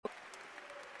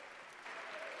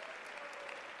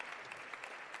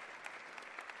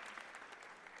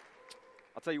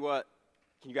I'll tell you what,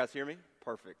 can you guys hear me?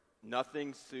 Perfect.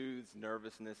 Nothing soothes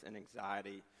nervousness and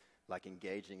anxiety like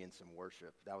engaging in some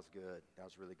worship. That was good. That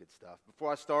was really good stuff.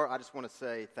 Before I start, I just want to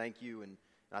say thank you, and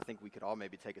I think we could all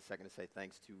maybe take a second to say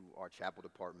thanks to our chapel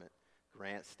department,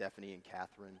 Grant, Stephanie, and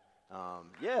Catherine.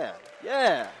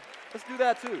 Yeah, let's do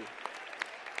that too.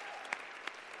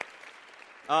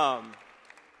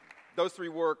 Those three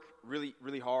work really,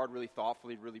 really hard, really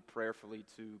thoughtfully, really prayerfully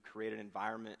to create an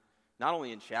environment, not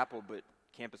only in chapel, but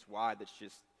campus-wide, that's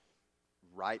just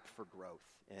ripe for growth.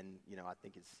 And, I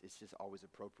think it's just always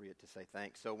appropriate to say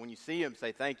thanks. So when you see them,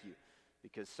 say thank you,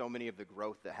 because so many of the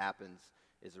growth that happens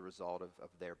is a result of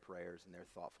their prayers and their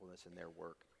thoughtfulness and their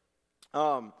work.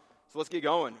 So let's get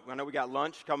going. I know we got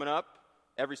lunch coming up.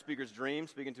 Every speaker's dream,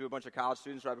 speaking to a bunch of college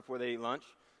students right before they eat lunch.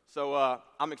 So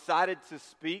I'm excited to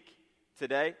speak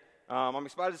today. I'm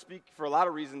excited to speak for a lot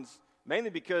of reasons, mainly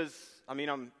because,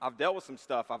 I've dealt with some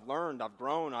stuff. I've learned, I've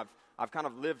grown, I've kind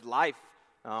of lived life.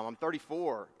 I'm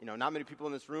 34. Not many people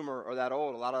in this room are that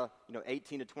old. A lot of,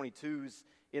 18 to 22s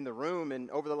in the room. And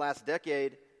over the last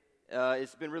decade,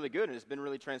 it's been really good and it's been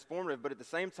really transformative. But at the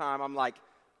same time, I'm like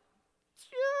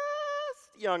just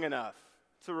young enough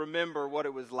to remember what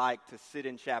it was like to sit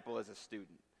in chapel as a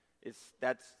student.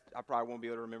 I probably won't be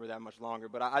able to remember that much longer,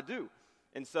 but I do.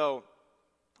 And so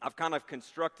I've kind of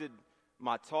constructed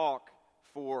my talk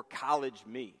for college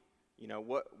me.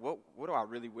 What do I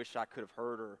really wish I could have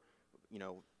heard or,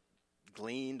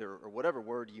 gleaned or whatever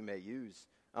word you may use.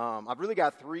 I've really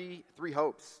got three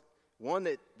hopes. One,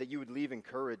 that you would leave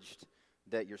encouraged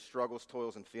that your struggles,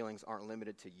 toils, and feelings aren't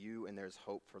limited to you and there's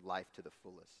hope for life to the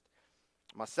fullest.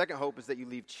 My second hope is that you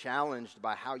leave challenged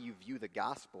by how you view the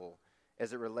gospel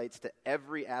as it relates to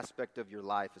every aspect of your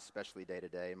life, especially day to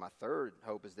day. And my third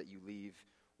hope is that you leave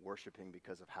worshiping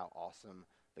because of how awesome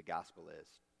the gospel is.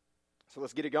 So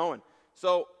let's get it going.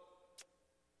 So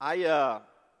I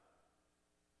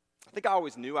think I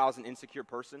always knew I was an insecure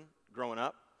person growing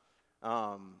up.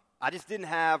 I just didn't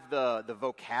have the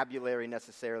vocabulary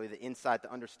necessarily, the insight,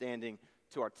 the understanding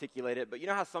to articulate it. But you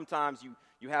know how sometimes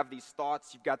you have these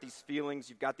thoughts, you've got these feelings,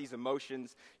 you've got these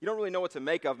emotions, you don't really know what to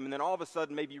make of them, and then all of a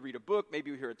sudden maybe you read a book,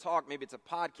 maybe you hear a talk, maybe it's a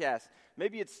podcast,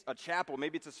 maybe it's a chapel,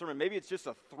 maybe it's a sermon, maybe it's just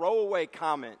a throwaway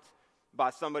comment by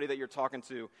somebody that you're talking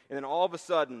to, and then all of a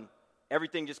sudden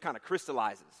everything just kind of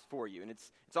crystallizes for you, and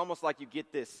it's almost like you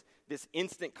get this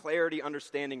instant clarity,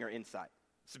 understanding, or insight.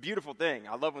 It's a beautiful thing.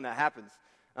 I love when that happens,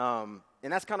 and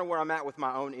that's kind of where I'm at with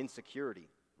my own insecurity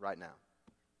right now.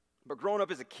 But growing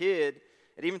up as a kid,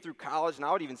 and even through college, and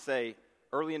I would even say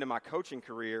early into my coaching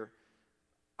career,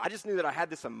 I just knew that I had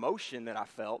this emotion that I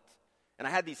felt, and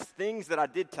I had these things that I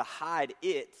did to hide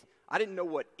it. I didn't know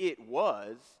what it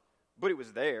was, but it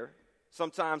was there.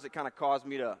 Sometimes it kind of caused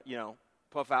me to,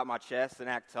 puff out my chest and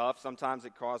act tough. Sometimes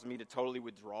it caused me to totally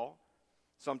withdraw.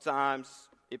 Sometimes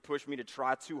it pushed me to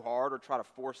try too hard or try to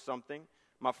force something.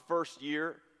 My first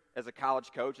year as a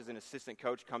college coach, as an assistant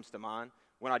coach, comes to mind,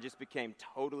 when I just became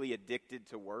totally addicted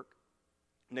to work,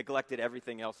 neglected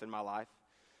everything else in my life.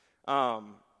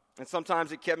 And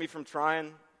sometimes it kept me from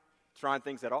trying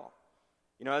things at all.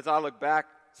 As I look back,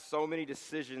 so many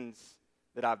decisions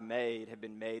that I've made have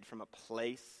been made from a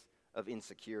place of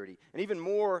insecurity. And even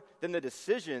more than the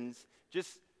decisions,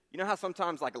 just, how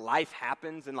sometimes like life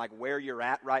happens and like where you're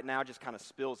at right now just kind of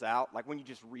spills out, like when you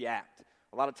just react.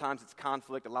 A lot of times it's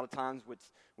conflict. A lot of times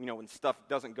it's, when stuff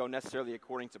doesn't go necessarily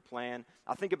according to plan.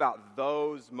 I think about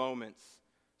those moments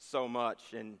so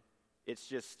much, and it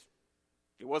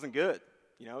wasn't good.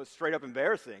 It's straight up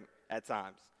embarrassing at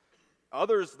times.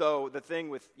 Others, though, the thing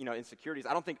with, insecurities,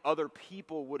 I don't think other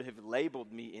people would have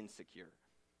labeled me insecure.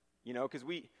 Because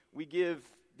we give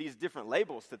these different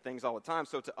labels to things all the time.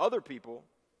 So to other people,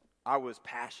 I was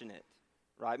passionate,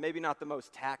 right? Maybe not the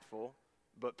most tactful,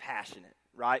 but passionate,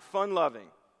 right? Fun-loving,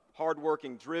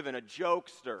 hardworking, driven, a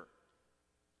jokester.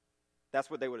 That's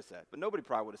what they would have said. But nobody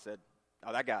probably would have said,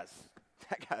 oh, that guy's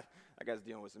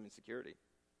dealing with some insecurity.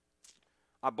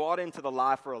 I bought into the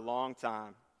lie for a long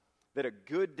time that a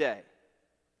good day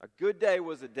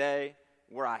was a day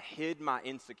where I hid my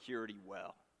insecurity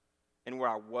well and where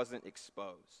I wasn't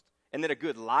exposed. And that a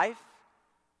good life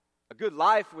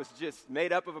was just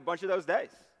made up of a bunch of those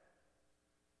days.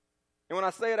 And when I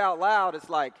say it out loud, it's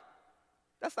like,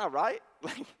 that's not right.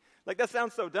 Like that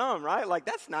sounds so dumb, right? Like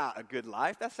that's not a good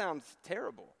life. That sounds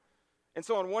terrible. And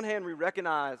so on one hand, we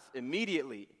recognize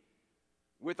immediately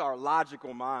with our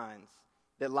logical minds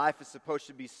that life is supposed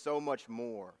to be so much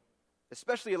more,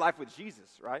 especially a life with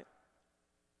Jesus, right?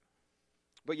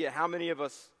 But yet, how many of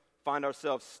us find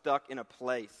ourselves stuck in a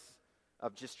place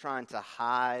of just trying to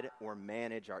hide or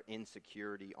manage our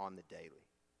insecurity on the daily?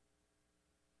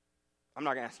 I'm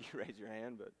not going to ask you to raise your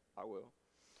hand, but I will.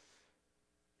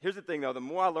 Here's the thing, though. The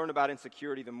more I learn about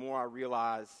insecurity, the more I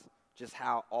realize just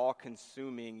how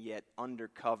all-consuming yet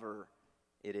undercover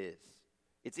it is.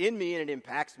 It's in me and it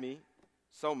impacts me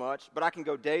so much, but I can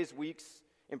go days, weeks,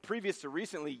 and previous to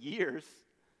recently, years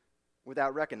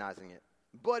without recognizing it.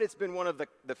 But it's been one of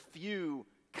the few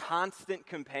constant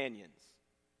companions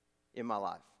in my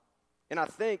life. And I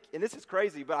think, and this is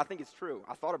crazy, but I think it's true.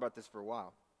 I thought about this for a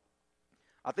while.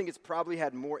 I think it's probably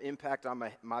had more impact on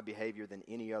my behavior than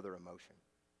any other emotion.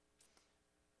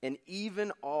 And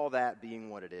even all that being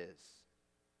what it is,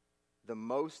 the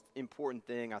most important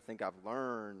thing I think I've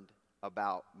learned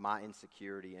about my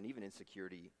insecurity and even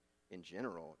insecurity in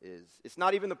general is it's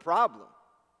not even the problem.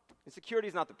 Insecurity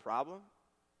is not the problem.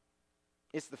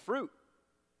 It's the fruit.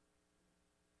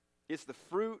 It's the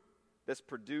fruit that's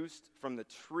produced from the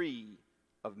tree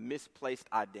of misplaced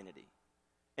identity.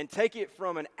 And take it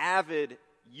from an avid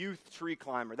youth tree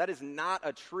climber. That is not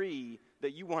a tree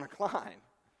that you want to climb,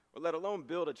 or let alone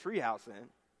build a tree house in.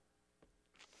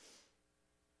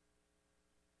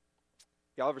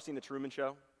 Y'all ever seen The Truman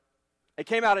Show? It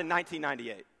came out in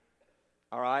 1998.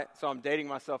 All right? So I'm dating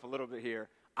myself a little bit here.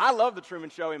 I love The Truman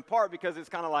Show in part because it's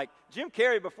kind of like Jim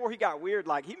Carrey, before he got weird,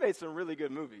 like he made some really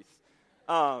good movies.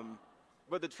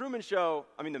 But The Truman Show,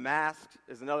 The Mask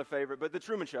is another favorite, but The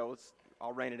Truman Show,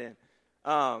 I'll rein it in.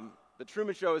 The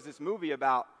Truman Show is this movie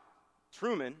about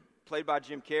Truman, played by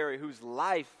Jim Carrey, whose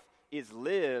life is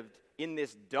lived in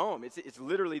this dome. It's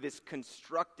literally this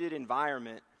constructed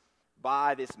environment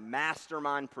by this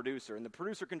mastermind producer. And the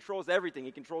producer controls everything.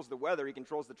 He controls the weather. He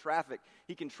controls the traffic.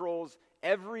 He controls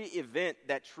every event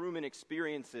that Truman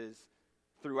experiences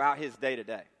throughout his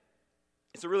day-to-day.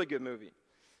 It's a really good movie.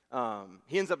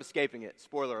 He ends up escaping it.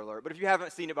 Spoiler alert. But if you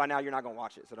haven't seen it by now, you're not going to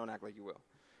watch it, so don't act like you will.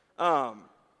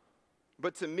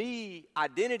 But to me,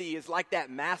 identity is like that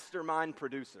mastermind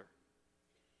producer.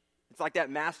 It's like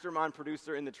that mastermind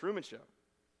producer in The Truman Show.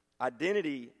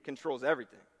 Identity controls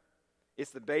everything.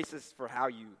 It's the basis for how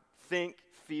you think,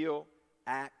 feel,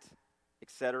 act,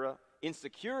 etc.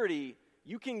 Insecurity,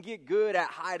 you can get good at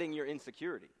hiding your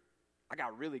insecurity. I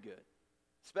got really good,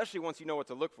 especially once you know what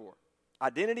to look for.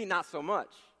 Identity, not so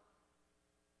much.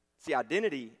 See,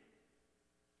 identity,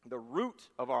 the root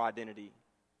of our identity,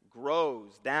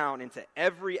 grows down into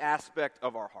every aspect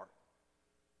of our heart.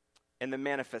 And the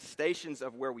manifestations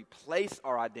of where we place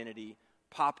our identity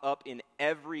pop up in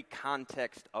every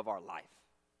context of our life.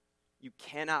 You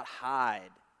cannot hide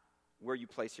where you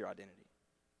place your identity.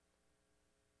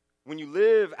 When you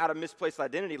live out of misplaced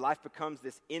identity, life becomes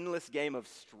this endless game of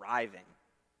striving.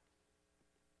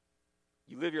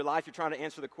 You live your life, you're trying to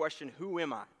answer the question, who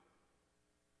am I?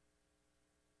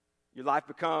 Your life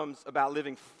becomes about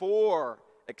living for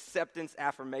acceptance,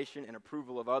 affirmation, and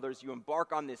approval of others. You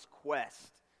embark on this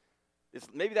quest.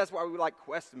 Maybe that's why we like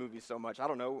quest movies so much. I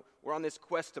don't know. We're on this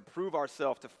quest to prove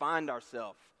ourselves, to find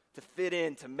ourselves, to fit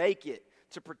in, to make it,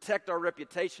 to protect our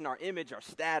reputation, our image, our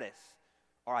status,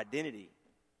 our identity.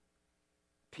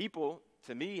 People,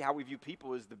 to me, how we view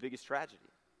people is the biggest tragedy.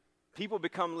 People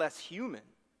become less human.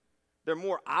 There are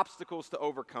more obstacles to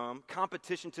overcome,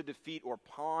 competition to defeat, or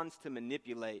pawns to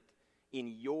manipulate in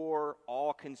your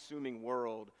all-consuming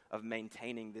world of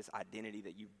maintaining this identity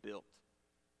that you've built.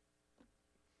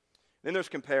 Then there's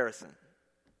comparison.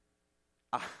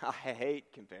 I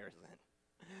hate comparison.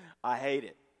 I hate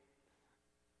it.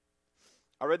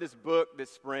 I read this book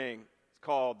this spring. It's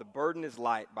called The Burden is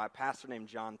Light by a pastor named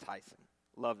John Tyson.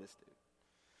 Love this dude.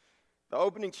 The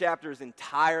opening chapter is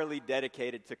entirely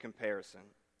dedicated to comparison.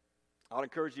 I'd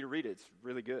encourage you to read it. It's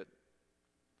really good.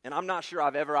 And I'm not sure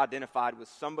I've ever identified with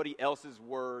somebody else's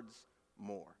words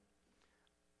more.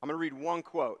 I'm going to read one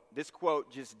quote. This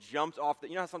quote just jumps off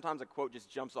you know how sometimes a quote just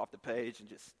jumps off the page and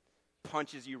just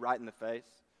punches you right in the face?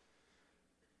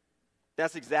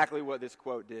 That's exactly what this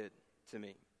quote did to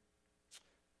me.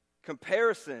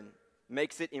 Comparison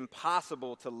makes it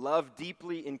impossible to love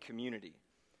deeply in community.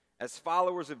 As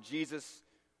followers of Jesus,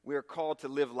 we are called to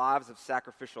live lives of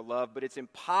sacrificial love, but it's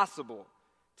impossible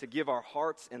to give our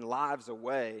hearts and lives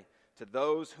away to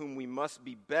those whom we must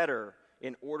be better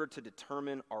in order to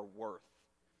determine our worth.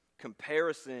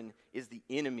 Comparison is the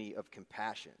enemy of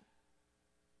compassion.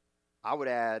 I would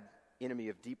add enemy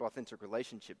of deep, authentic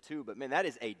relationship too, but man, that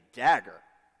is a dagger,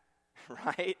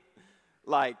 right?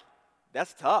 Like,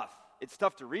 that's tough. It's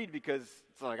tough to read because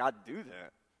it's like, I do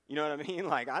that. You know what I mean?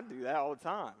 Like, I do that all the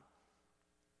time.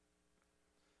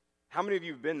 How many of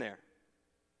you have been there?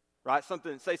 Right?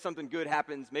 Say something good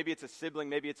happens. Maybe it's a sibling,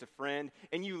 maybe it's a friend,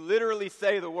 and you literally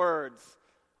say the words,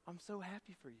 I'm so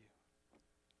happy for you.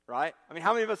 right? I mean,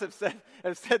 how many of us have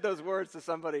said those words to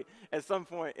somebody at some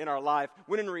point in our life,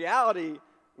 when in reality,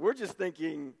 we're just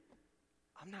thinking,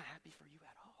 I'm not happy for you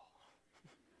at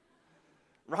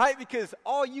all. Right? Because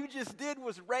all you just did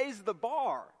was raise the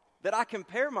bar that I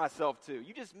compare myself to.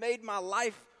 You just made my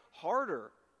life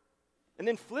harder. And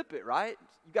then flip it, right?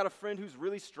 You got a friend who's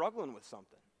really struggling with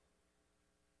something.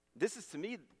 This is, to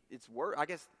me, it's worse. I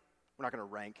guess we're not going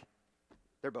to rank.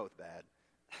 They're both bad.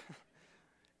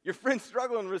 Your friend's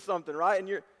struggling with something, right?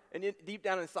 And deep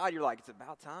down inside, you're like, it's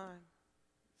about time.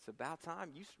 It's about time.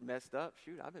 You messed up.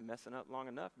 Shoot, I've been messing up long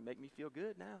enough. Make me feel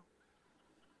good now.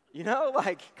 You know,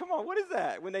 like, come on, what is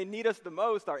that? When they need us the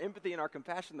most, our empathy and our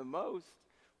compassion the most,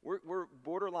 we're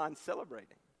borderline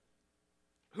celebrating.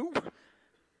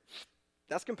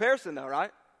 That's comparison, though,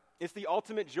 right? It's the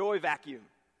ultimate joy vacuum.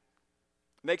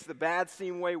 Makes the bad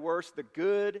seem way worse, the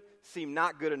good seem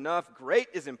not good enough. Great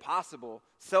is impossible.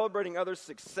 Celebrating others'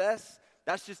 success,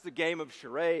 that's just a game of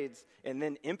charades. And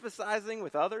then emphasizing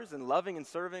with others and loving and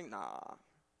serving, nah.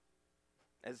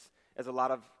 As a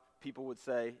lot of people would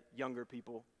say, younger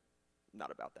people, not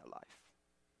about that life.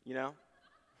 You know?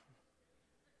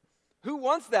 Who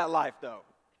wants that life, though?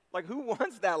 Like, who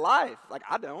wants that life? Like,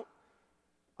 I don't.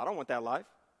 I don't want that life.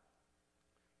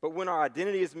 But when our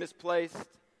identity is misplaced,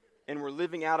 and we're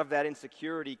living out of that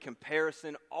insecurity,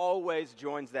 comparison always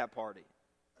joins that party.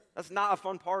 That's not a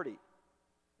fun party.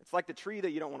 It's like the tree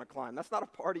that you don't want to climb. That's not a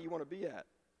party you want to be at.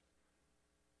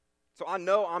 So I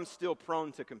know I'm still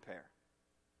prone to compare,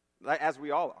 as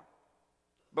we all are.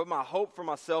 But my hope for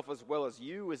myself as well as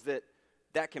you is that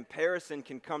comparison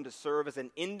can come to serve as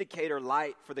an indicator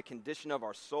light for the condition of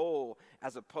our soul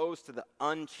as opposed to the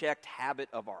unchecked habit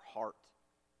of our heart.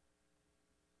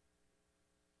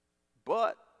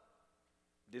 But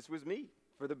this was me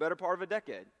for the better part of a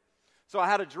decade. So I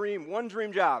had one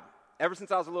dream job, ever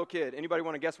since I was a little kid. Anybody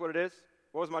want to guess what it is?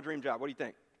 What was my dream job? What do you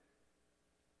think?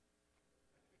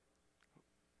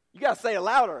 You got to say it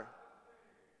louder.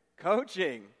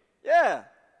 Coaching. Yeah.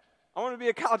 I wanted to be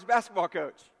a college basketball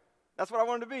coach. That's what I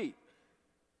wanted to be.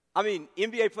 I mean,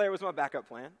 NBA player was my backup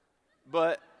plan,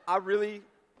 but I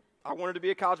wanted to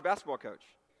be a college basketball coach.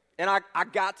 And I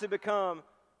got to become,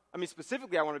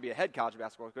 specifically I wanted to be a head college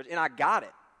basketball coach, and I got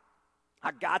it.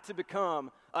 I got to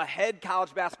become a head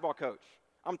college basketball coach.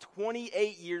 I'm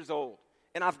 28 years old,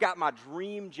 and I've got my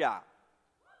dream job.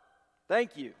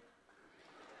 Thank you.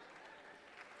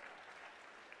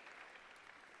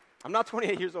 I'm not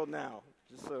 28 years old now,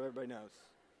 just so everybody knows.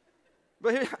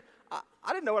 But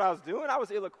I didn't know what I was doing. I was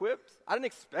ill-equipped. I didn't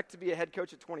expect to be a head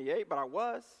coach at 28, but I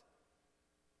was.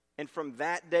 And from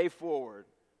that day forward,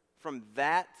 from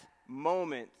that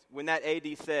moment when that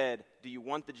AD said, do you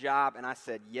want the job? And I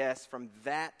said yes. From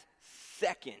that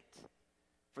second,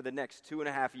 for the next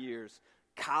 2.5 years,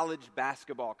 college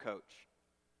basketball coach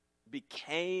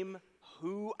became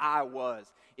who I was.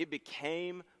 It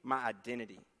became my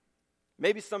identity.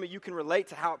 Maybe some of you can relate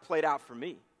to how it played out for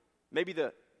me. Maybe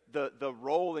the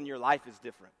role in your life is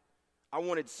different. I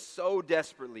wanted so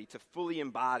desperately to fully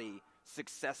embody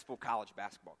successful college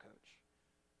basketball coach.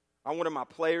 I wanted my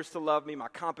players to love me, my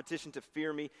competition to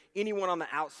fear me, anyone on the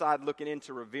outside looking in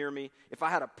to revere me. If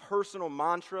I had a personal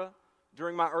mantra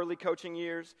during my early coaching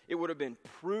years, it would have been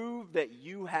prove that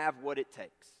you have what it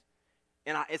takes.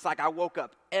 And it's like I woke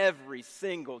up every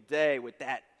single day with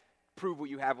that prove what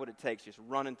you have what it takes just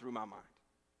running through my mind.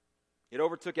 It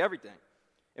overtook everything.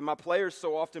 And my players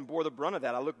so often bore the brunt of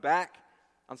that. I look back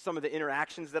on some of the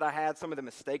interactions that I had, some of the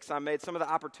mistakes I made, some of the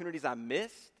opportunities I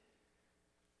missed.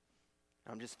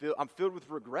 I'm filled with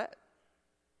regret.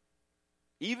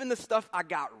 Even the stuff I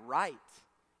got right,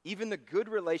 even the good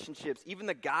relationships, even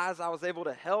the guys I was able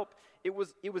to help, it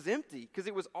was empty because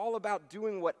it was all about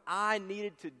doing what I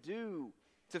needed to do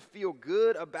to feel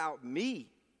good about me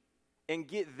and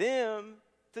get them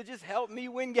to just help me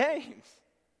win games.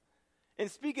 And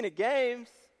speaking of games,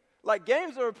 like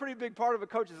games are a pretty big part of a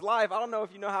coach's life. I don't know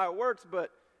if you know how it works,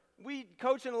 but we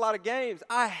coach in a lot of games.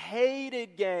 I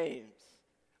hated games.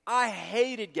 I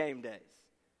hated game days.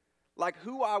 Like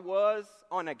who I was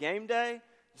on a game day,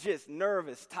 just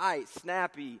nervous, tight,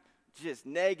 snappy, just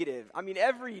negative.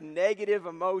 Every negative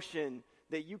emotion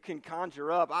that you can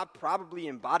conjure up, I probably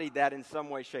embodied that in some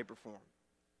way, shape, or form.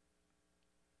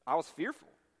 I was fearful.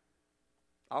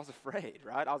 I was afraid,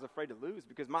 right? I was afraid to lose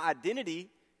because my identity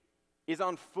is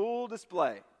on full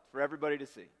display for everybody to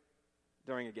see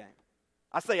during a game.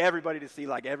 I say everybody to see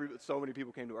like so many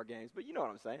people came to our games, but you know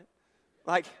what I'm saying.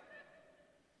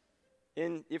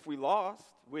 And if we lost,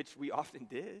 which we often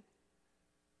did,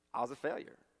 I was a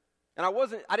failure. And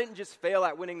I didn't just fail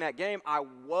at winning that game, I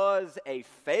was a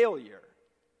failure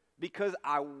because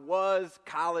I was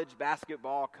college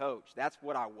basketball coach. That's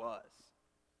what I was.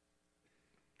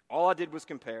 All I did was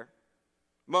compare.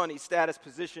 Money, status,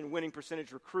 position, winning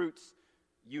percentage, recruits,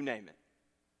 you name it.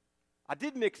 I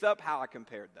did mix up how I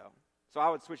compared, though. So I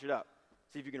would switch it up,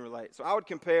 see if you can relate. So I would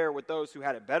compare with those who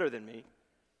had it better than me,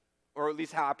 or at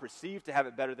least how I perceived to have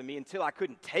it better than me until I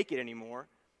couldn't take it anymore.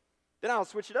 Then I would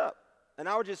switch it up, and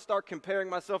I would just start comparing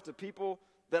myself to people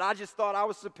that I just thought I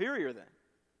was superior than.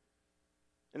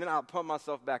 And then I would pump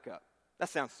myself back up. That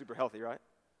sounds super healthy, right?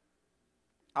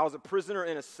 I was a prisoner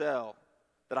in a cell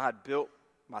that I had built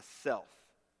myself.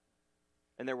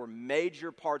 And there were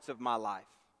major parts of my life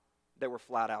that were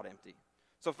flat out empty.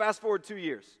 So fast forward 2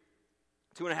 years,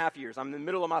 2.5 years. I'm in the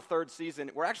middle of my third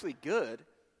season. We're actually good.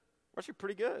 We're actually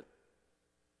pretty good.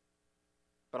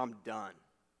 But I'm done.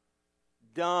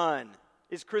 Done.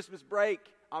 It's Christmas break.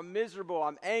 I'm miserable.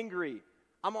 I'm angry.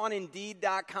 I'm on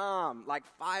Indeed.com, like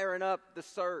firing up the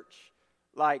search.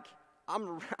 Like,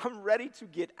 I'm ready to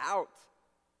get out.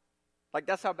 Like,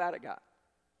 that's how bad it got.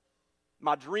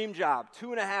 My dream job,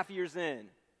 2.5 years in,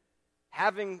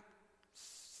 having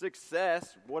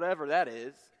success, whatever that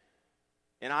is,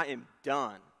 and I am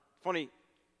done. Funny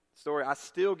story, I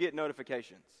still get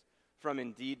notifications from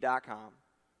Indeed.com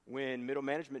when middle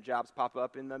management jobs pop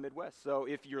up in the Midwest. So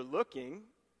if you're looking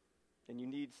and you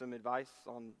need some advice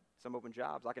on some open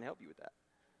jobs, I can help you with that.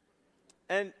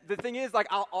 And the thing is, like,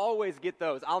 I'll always get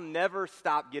those. I'll never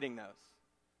stop getting those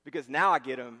because now I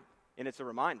get them, and it's a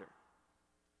reminder.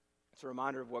 It's a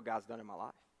reminder of what God's done in my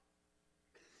life.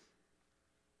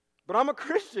 But I'm a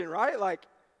Christian, right? Like,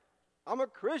 I'm a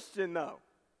Christian, though.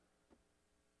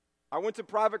 I went to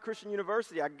private Christian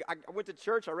university. I went to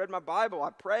church. I read my Bible. I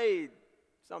prayed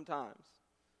sometimes.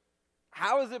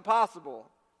 How is it possible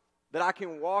that I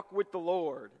can walk with the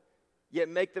Lord, yet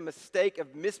make the mistake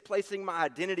of misplacing my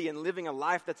identity and living a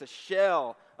life that's a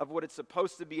shell of what it's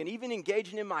supposed to be, and even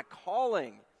engaging in my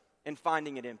calling and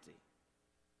finding it empty?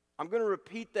 I'm going to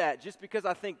repeat that just because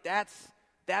I think that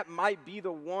might be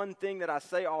the one thing that I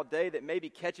say all day that maybe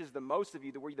catches the most of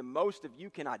you, where the most of you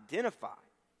can identify.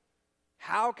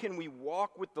 How can we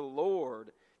walk with the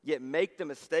Lord, yet make the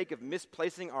mistake of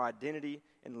misplacing our identity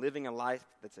and living a life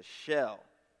that's a shell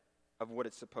of what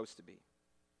it's supposed to be?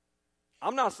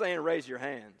 I'm not saying raise your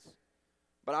hands,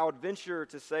 but I would venture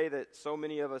to say that so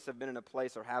many of us have been in a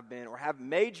place or have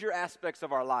major aspects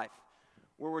of our life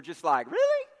where we're just like,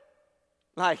 really?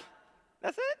 Like,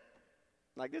 that's it?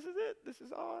 Like, this is it? This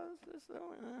is all?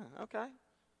 Okay. I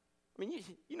mean,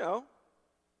 you know.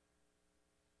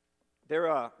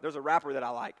 There's a rapper that I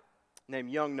like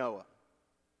named Young Noah.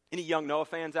 Any Young Noah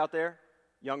fans out there?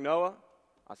 Young Noah?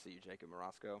 I see you, Jacob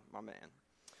Morosco, my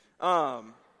man.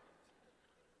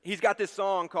 He's got this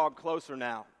song called Closer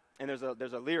Now. And there's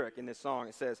a lyric in this song.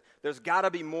 It says, there's got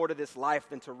to be more to this life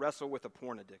than to wrestle with a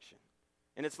porn addiction.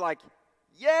 And it's like,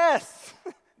 yes,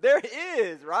 there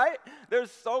is, right?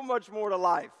 There's so much more to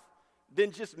life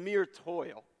than just mere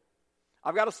toil.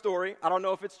 I've got a story. I don't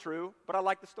know if it's true, but I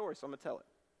like the story, so I'm going to tell it.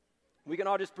 We can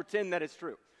all just pretend that it's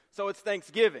true. So it's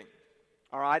Thanksgiving.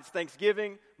 All right, it's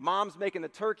Thanksgiving. Mom's making the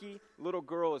turkey. Little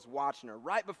girl is watching her.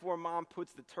 Right before Mom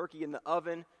puts the turkey in the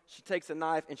oven, she takes a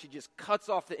knife and she just cuts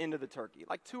off the end of the turkey,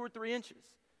 like 2 or 3 inches.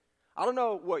 I don't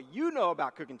know what you know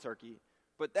about cooking turkey,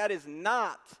 but that is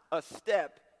not a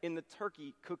step in the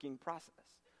turkey cooking process.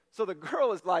 So the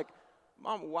girl is like,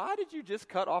 Mom, why did you just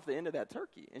cut off the end of that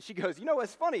turkey? And she goes, you know,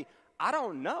 it's funny. I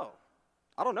don't know.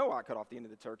 I don't know why I cut off the end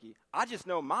of the turkey. I just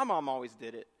know my mom always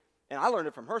did it, and I learned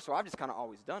it from her, so I've just kind of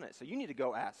always done it. So you need to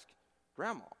go ask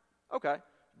Grandma. Okay.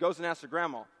 Goes and asks her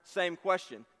grandma. Same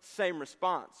question, same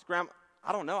response. Grandma,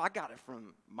 I don't know. I got it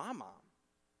from my mom.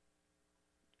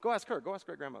 Go ask her. Go ask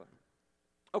great-grandmother.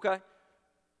 Okay.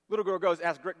 Little girl goes,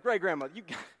 ask great-grandma,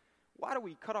 why do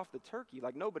we cut off the turkey?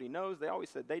 Like, nobody knows. They always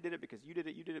said they did it because you did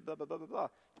it, blah, blah, blah, blah, blah.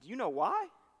 Do you know why?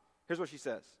 Here's what she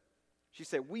says. She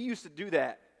said, we used to do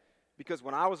that because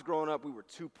when I was growing up, we were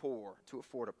too poor to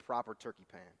afford a proper turkey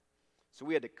pan. So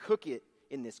we had to cook it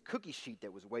in this cookie sheet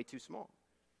that was way too small.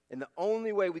 And the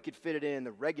only way we could fit it in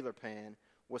the regular pan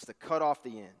was to cut off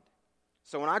the end.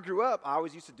 So when I grew up, I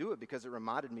always used to do it because it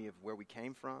reminded me of where we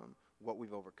came from, what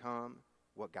we've overcome,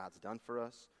 what God's done for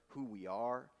us, who we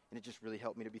are, and it just really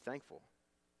helped me to be thankful.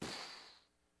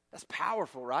 That's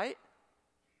powerful, right?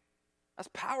 That's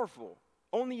powerful.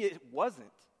 Only it wasn't.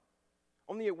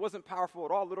 Only it wasn't powerful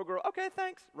at all. Little girl, okay,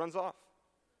 thanks, runs off.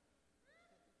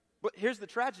 But here's the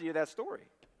tragedy of that story.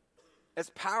 As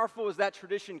powerful as that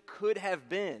tradition could have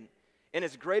been, and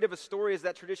as great of a story as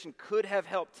that tradition could have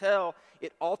helped tell,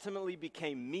 it ultimately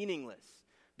became meaningless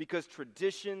because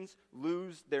traditions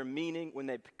lose their meaning when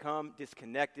they become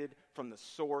disconnected from the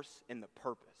source and the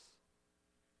purpose.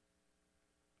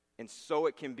 and so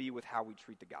it can be with how we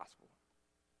treat the gospel.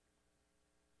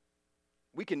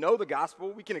 We can know the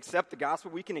gospel, we can accept the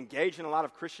gospel, we can engage in a lot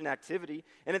of Christian activity,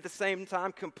 and at the same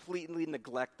time completely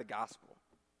neglect the gospel.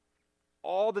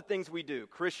 All the things we do,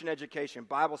 Christian education,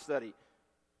 Bible study,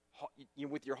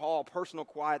 with your hall, personal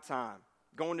quiet time,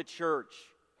 going to church,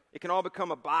 it can all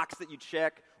become a box that you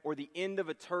check or the end of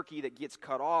a turkey that gets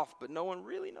cut off, but no one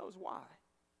really knows why.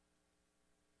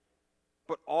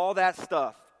 But all that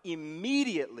stuff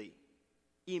immediately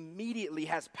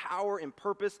has power and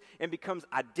purpose and becomes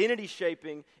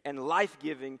identity-shaping and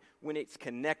life-giving when it's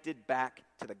connected back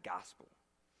to the gospel.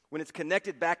 When it's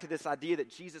connected back to this idea that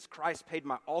Jesus Christ paid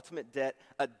my ultimate debt,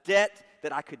 a debt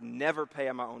that I could never pay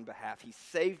on my own behalf. He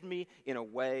saved me in a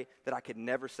way that I could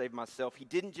never save myself. He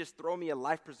didn't just throw me a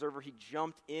life preserver. He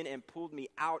jumped in and pulled me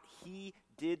out. He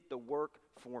did the work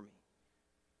for me.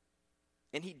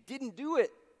 And he didn't do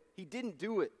it. He didn't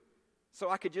do it so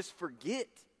I could just forget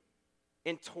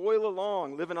and toil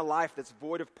along, living a life that's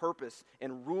void of purpose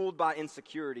and ruled by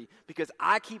insecurity because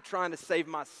I keep trying to save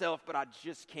myself, but I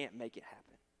just can't make it happen.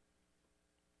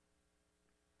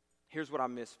 Here's what I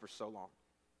missed for so long.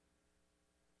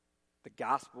 The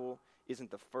gospel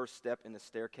isn't the first step in the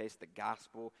staircase. The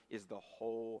gospel is the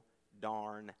whole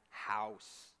darn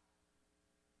house.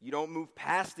 You don't move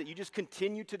past it. You just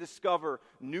continue to discover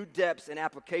new depths and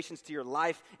applications to your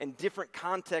life and different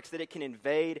contexts that it can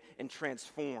invade and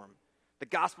transform. The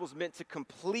gospel is meant to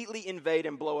completely invade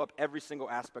and blow up every single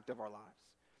aspect of our lives.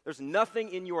 There's nothing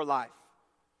in your life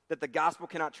that the gospel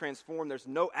cannot transform. There's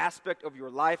no aspect of your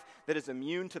life that is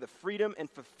immune to the freedom and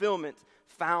fulfillment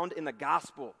found in the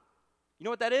gospel. You know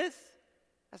what that is?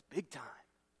 That's big time.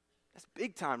 That's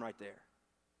big time right there.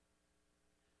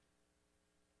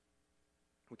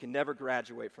 We can never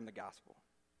graduate from the gospel.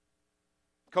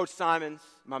 Coach Simons,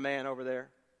 my man over there,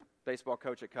 baseball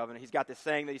coach at Covenant, he's got this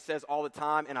saying that he says all the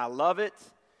time, and I love it.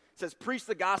 It says, preach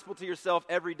the gospel to yourself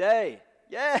every day.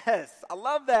 Yes, I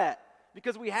love that.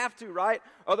 Because we have to, right?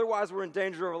 Otherwise, we're in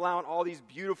danger of allowing all these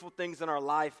beautiful things in our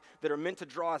life that are meant to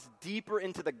draw us deeper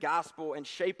into the gospel and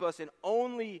shape us in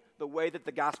only the way that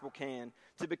the gospel can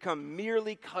to become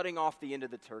merely cutting off the end of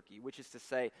the turkey, which is to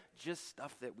say, just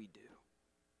stuff that we do.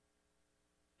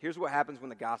 Here's what happens when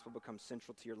the gospel becomes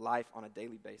central to your life on a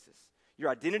daily basis. Your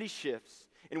identity shifts,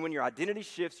 and when your identity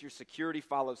shifts, your security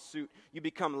follows suit. You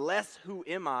become less who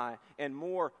am I and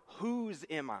more whose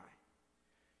am I.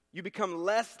 You become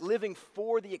less living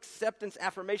for the acceptance,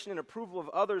 affirmation, and approval of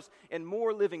others and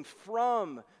more living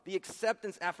from the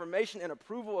acceptance, affirmation, and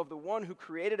approval of the one who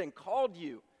created and called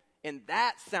you. And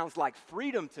that sounds like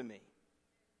freedom to me.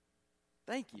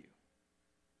 Thank you.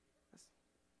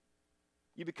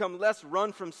 You become less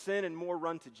run from sin and more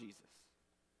run to Jesus.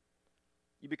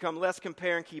 You become less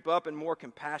compare and keep up and more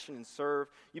compassion and serve.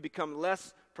 You become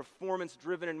less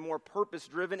performance-driven and more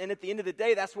purpose-driven. And at the end of the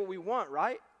day, that's what we want,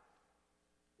 right?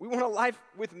 We want a life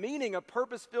with meaning, a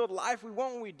purpose-filled life. We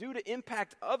want what we do to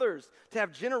impact others, to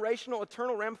have generational,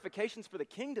 eternal ramifications for the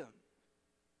kingdom.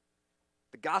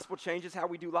 The gospel changes how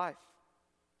we do life.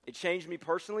 It changed me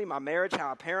personally, my marriage,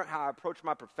 how I parent, how I approach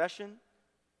my profession,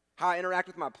 how I interact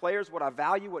with my players, what I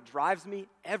value, what drives me,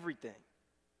 everything.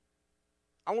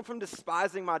 I went from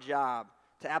despising my job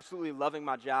to absolutely loving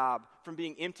my job, from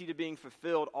being empty to being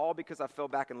fulfilled, all because I fell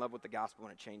back in love with the gospel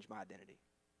and it changed my identity.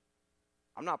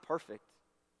 I'm not perfect.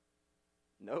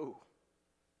 No,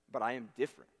 but I am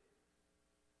different.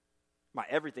 My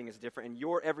everything is different, and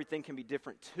your everything can be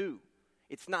different too.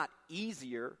 It's not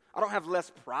easier. I don't have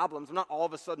less problems. I'm not all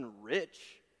of a sudden rich.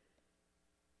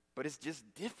 But it's just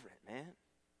different, man.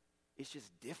 It's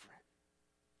just different.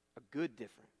 A good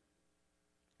different.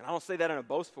 And I don't say that in a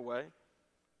boastful way,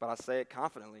 but I say it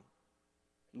confidently,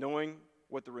 knowing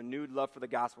what the renewed love for the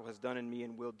gospel has done in me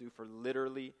and will do for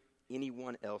literally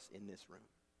anyone else in this room.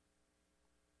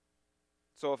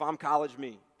 So if I'm college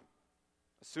me,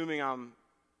 assuming I'm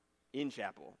in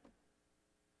chapel,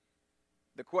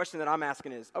 the question that I'm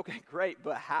asking is, okay, great,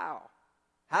 but how?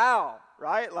 How,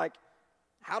 right? Like,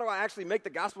 how do I actually make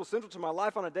the gospel central to my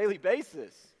life on a daily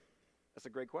basis? That's a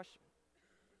great question.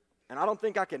 And I don't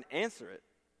think I can answer it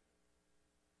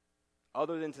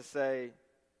other than to say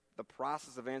the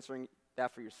process of answering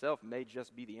that for yourself may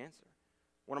just be the answer.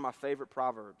 One of my favorite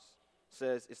proverbs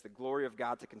says it's the glory of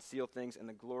God to conceal things and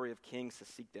the glory of kings to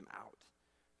seek them out.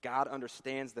 God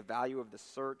understands the value of the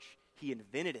search. He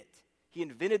invented it. He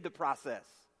invented the process.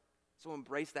 So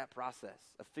embrace that process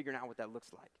of figuring out what that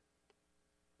looks like.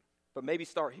 But maybe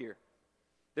start here.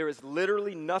 There is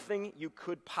literally nothing you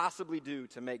could possibly do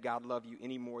to make God love you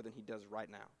any more than he does right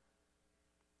now.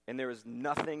 And there is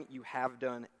nothing you have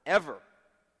done ever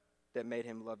that made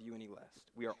him love you any less.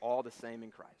 We are all the same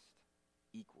in Christ.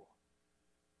 equal.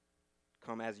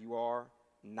 Come as you are,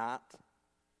 not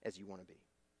as you want to be.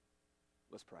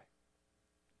 Let's pray.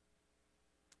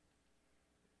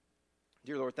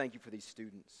 Dear Lord, thank you for these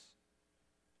students.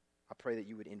 I pray that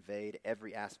you would invade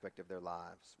every aspect of their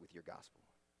lives with your gospel.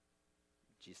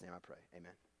 In Jesus' name I pray.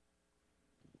 Amen.